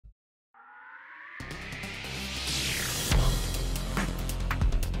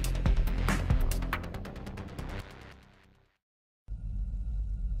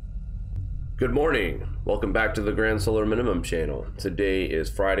Good morning. Welcome back to the Grand Solar Minimum channel. Today is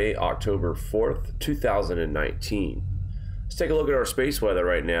Friday, October 4th, 2019. Let's take a look at our space weather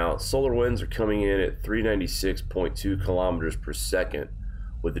right now. Solar winds are coming in at 396.2 kilometers per second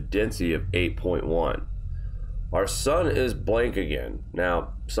with a density of 8.1. Our sun is blank again.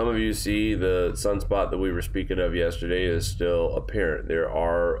 Now, some of you see the sunspot that we were speaking of yesterday is still apparent. There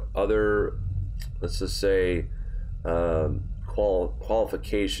are other, let's just say,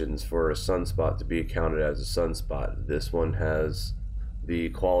 qualifications for a sunspot to be counted as a sunspot. This one has the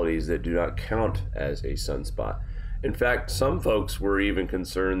qualities that do not count as a sunspot. In fact, some folks were even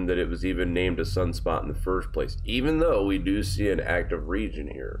concerned that it was even named a sunspot in the first place, even though we do see an active region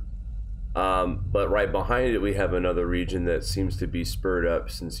here. But right behind it, we have another region that seems to be spurred up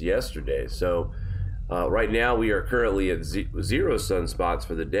since yesterday. So right now we are currently at zero sunspots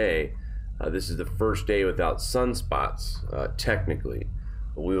for the day. This is the first day without sunspots, technically.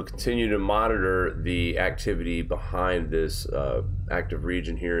 We will continue to monitor the activity behind this active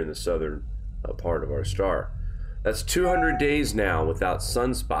region here in the southern part of our star. That's 200 days now without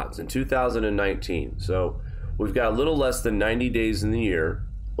sunspots in 2019. So we've got a little less than 90 days in the year.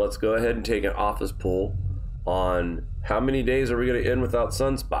 Let's go ahead and take an office poll on how many days are we going to end without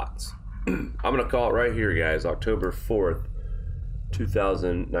sunspots. I'm going to call it right here, guys, October 4th.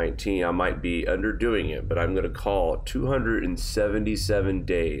 2019. I might be underdoing it, but I'm going to call 277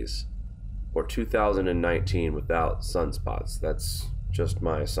 days or 2019 without sunspots. That's just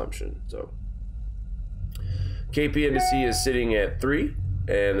my assumption. So KP indice is sitting at 3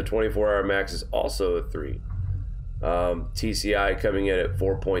 and the 24-hour max is also at 3. TCI coming in at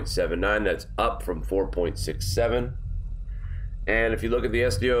 4.79. That's up from 4.67. And if you look at the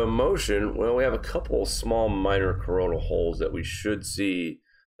SDO in motion, well, we have a couple small minor coronal holes that we should see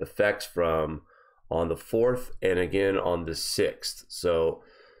effects from on the 4th and again on the 6th. So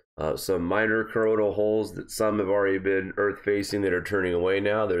some minor coronal holes that some have already been Earth facing that are turning away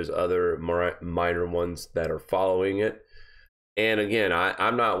now. There's other minor ones that are following it. And again,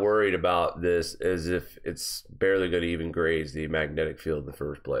 I'm not worried about this as if it's barely going to even graze the magnetic field in the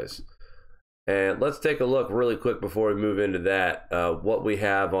first place. And let's take a look really quick before we move into that, what we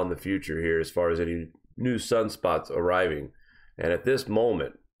have on the future here as far as any new sunspots arriving. And at this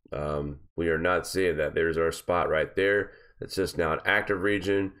moment, we are not seeing that. There's our spot right there. It's just now an active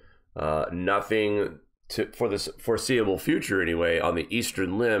region. Nothing for the foreseeable future anyway on the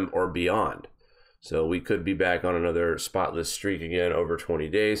eastern limb or beyond. So we could be back on another spotless streak again over 20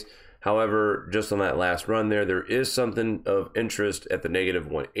 days. However, just on that last run there is something of interest at the negative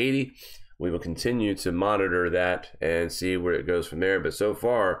 180. We will continue to monitor that and see where it goes from there. But so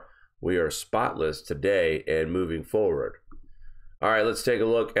far, we are spotless today and moving forward. All right, let's take a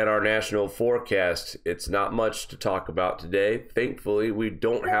look at our national forecast. It's not much to talk about today. Thankfully, we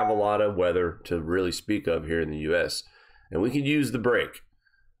don't have a lot of weather to really speak of here in the U.S. And we can use the break.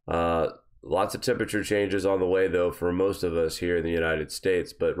 Lots of temperature changes on the way, though, for most of us here in the United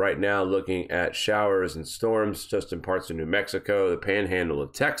States. But right now, looking at showers and storms just in parts of New Mexico, the panhandle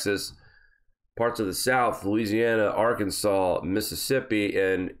of Texas, parts of the South, Louisiana, Arkansas, Mississippi,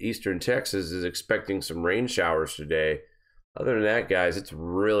 and eastern Texas is expecting some rain showers today. Other than that, guys, it's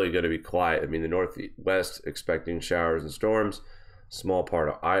really going to be quiet. I mean, the Northwest expecting showers and storms. Small part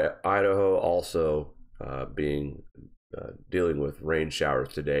of Idaho also dealing with rain showers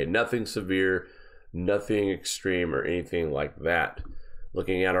today. Nothing severe, nothing extreme or anything like that.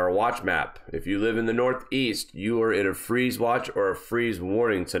 Looking at our watch map, if you live in the Northeast, you are in a freeze watch or a freeze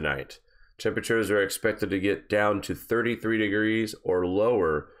warning tonight. Temperatures are expected to get down to 33 degrees or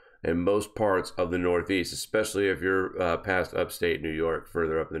lower in most parts of the Northeast, especially if you're past upstate New York,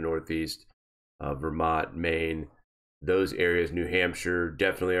 further up in the Northeast, Vermont, Maine, those areas, New Hampshire,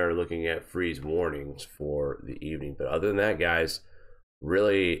 definitely are looking at freeze warnings for the evening. But other than that, guys,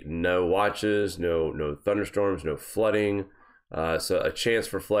 really no watches, no thunderstorms, no flooding. So a chance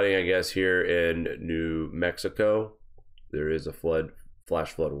for flooding, I guess, here in New Mexico. There is a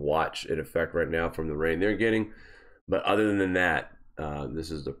flash flood watch in effect right now from the rain they're getting. But other than that,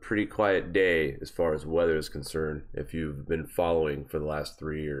 this is a pretty quiet day as far as weather is concerned if you've been following for the last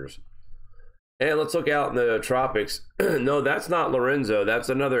 3 years. And let's look out in the tropics. No, that's not Lorenzo. That's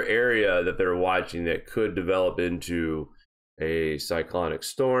another area that they're watching that could develop into a cyclonic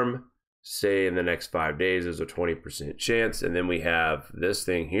storm. Say in the next 5 days, there's a 20% chance. And then we have this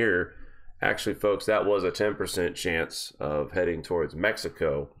thing here. Actually, folks, that was a 10% chance of heading towards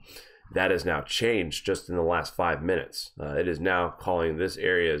Mexico. That has now changed just in the last 5 minutes. It is now calling this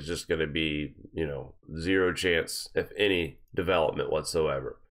area is just going to be, zero chance, if any, development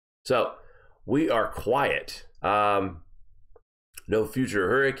whatsoever. So we are quiet. No future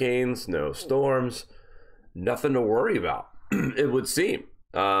hurricanes, no storms, nothing to worry about, it would seem.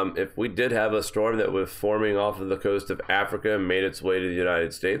 If we did have a storm that was forming off of the coast of Africa and made its way to the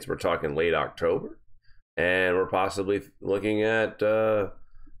United States, we're talking late October. And we're possibly looking at,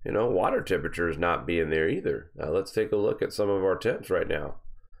 water temperatures not being there either. Let's take a look at some of our temps right now.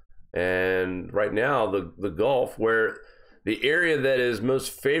 And right now, the Gulf, where the area that is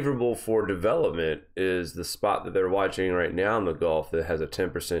most favorable for development is the spot that they're watching right now in the Gulf that has a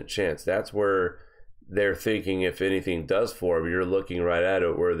 10% chance. That's where they're thinking if anything does form, you're looking right at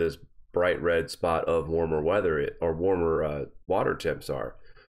it where this bright red spot of warmer weather or warmer water temps are.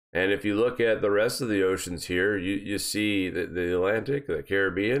 And if you look at the rest of the oceans here, you see the Atlantic, the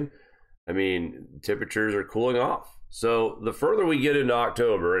Caribbean, I mean, temperatures are cooling off. So the further we get into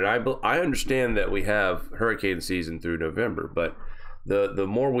October, and I understand that we have hurricane season through November, but the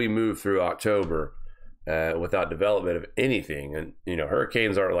more we move through October without development of anything, and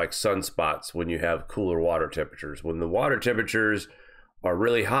hurricanes aren't like sunspots when you have cooler water temperatures. When the water temperatures are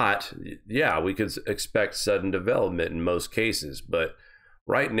really hot, yeah, we could expect sudden development in most cases, but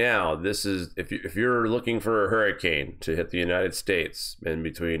right now, this is if you're looking for a hurricane to hit the United States in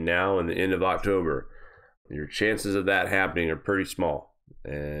between now and the end of October, your chances of that happening are pretty small,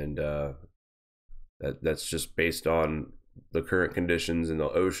 and that's just based on the current conditions in the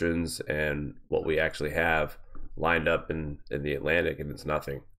oceans and what we actually have lined up in the Atlantic, and it's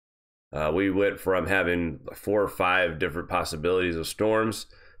nothing. We went from having 4 or 5 different possibilities of storms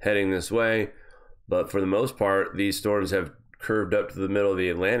heading this way, but for the most part, these storms have curved up to the middle of the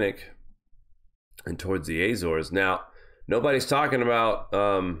Atlantic and towards the Azores. Now, nobody's talking about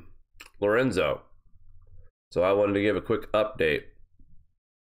Lorenzo, so I wanted to give a quick update.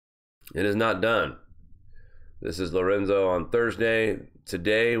 It is not done. This is Lorenzo on Thursday.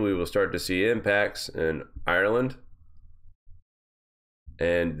 Today, we will start to see impacts in Ireland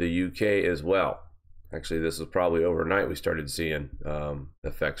and the UK as well. Actually, this was probably overnight we started seeing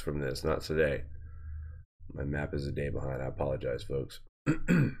effects from this, not today. My map is a day behind. I apologize, folks.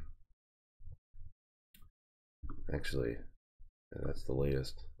 Actually, that's the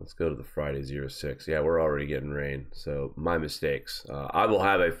latest. Let's go to the Friday 06. Yeah, we're already getting rain, so my mistakes. I will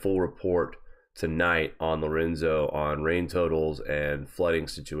have a full report tonight on Lorenzo on rain totals and flooding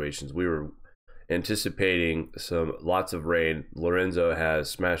situations. We were anticipating lots of rain. Lorenzo has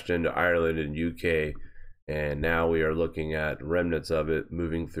smashed into Ireland and UK, and now we are looking at remnants of it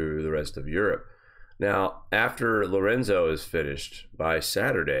moving through the rest of Europe. Now, after Lorenzo is finished by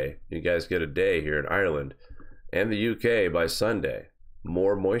Saturday, you guys get a day here in Ireland and the UK by Sunday.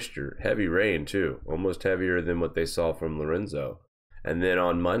 More moisture, heavy rain too, almost heavier than what they saw from Lorenzo. And then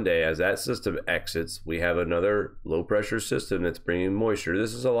on Monday, as that system exits, we have another low pressure system that's bringing moisture.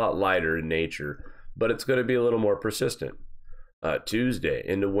 This is a lot lighter in nature, but it's going to be a little more persistent. Tuesday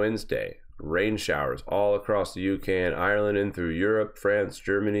into Wednesday, rain showers all across the UK and Ireland and through Europe, France,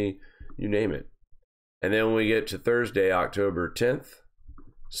 Germany, you name it. And then when we get to Thursday, October 10th,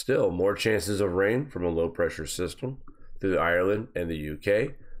 still more chances of rain from a low pressure system through Ireland and the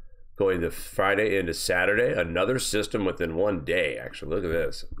UK. Going to Friday into Saturday, another system within one day. Actually, look at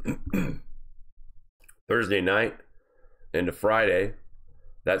this. Thursday night into Friday,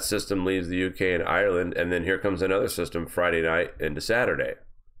 that system leaves the UK and Ireland, and then here comes another system Friday night into Saturday.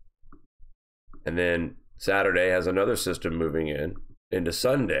 And then Saturday has another system moving in into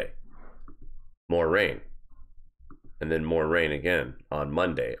Sunday. More rain, and then more rain again on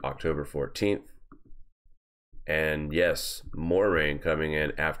Monday, October 14th. And yes, more rain coming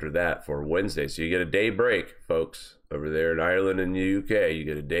in after that for Wednesday. So you get a day break, folks, over there in Ireland and the UK. You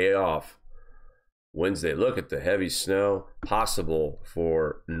get a day off. Wednesday, look at the heavy snow possible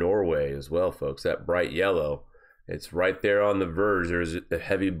for Norway as well, folks. That bright yellow, it's right there on the verge. There's the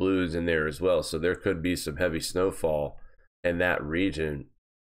heavy blues in there as well. So there could be some heavy snowfall in that region.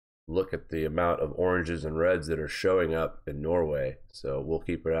 Look at the amount of oranges and reds that are showing up in Norway. So we'll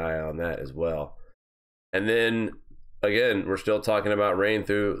keep an eye on that as well. And then, again, we're still talking about rain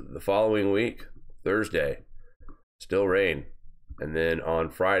through the following week. Thursday, still rain. And then on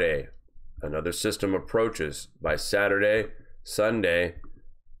Friday, another system approaches. By Saturday, Sunday,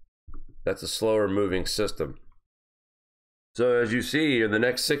 that's a slower moving system. So as you see, in the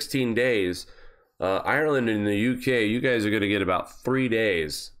next 16 days, Ireland and the UK, you guys are going to get about 3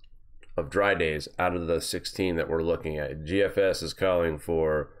 days of dry days out of the 16 that we're looking at. GFS is calling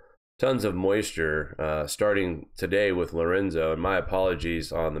for tons of moisture starting today with Lorenzo, and my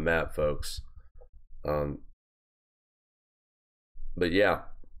apologies on the map, folks. But yeah,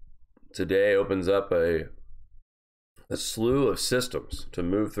 today opens up a slew of systems to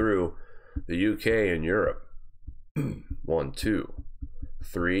move through the UK and Europe. 1, 2,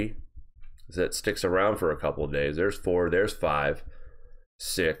 3. That sticks around for a couple of days. There's 4, there's 5,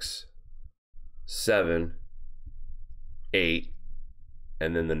 6, 7, 8,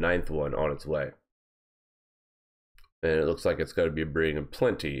 and then the 9th one on its way. And it looks like it's going to be bringing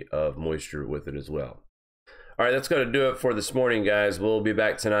plenty of moisture with it as well. All right, that's going to do it for this morning, guys. We'll be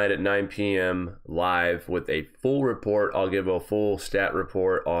back tonight at 9 p.m. live with a full report. I'll give a full stat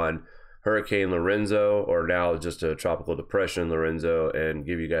report on Hurricane Lorenzo, or now just a tropical depression Lorenzo, and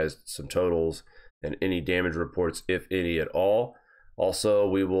give you guys some totals and any damage reports, if any at all. Also,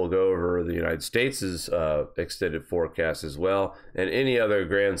 we will go over the United States' extended forecast as well, and any other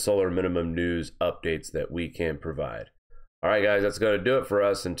grand solar minimum news updates that we can provide. All right, guys, that's going to do it for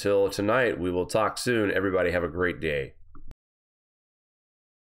us. Until tonight, we will talk soon. Everybody have a great day.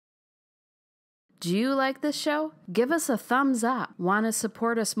 Do you like this show? Give us a thumbs up. Want to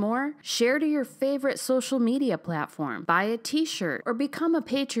support us more? Share to your favorite social media platform. Buy a t-shirt or become a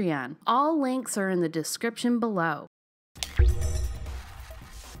Patreon. All links are in the description below.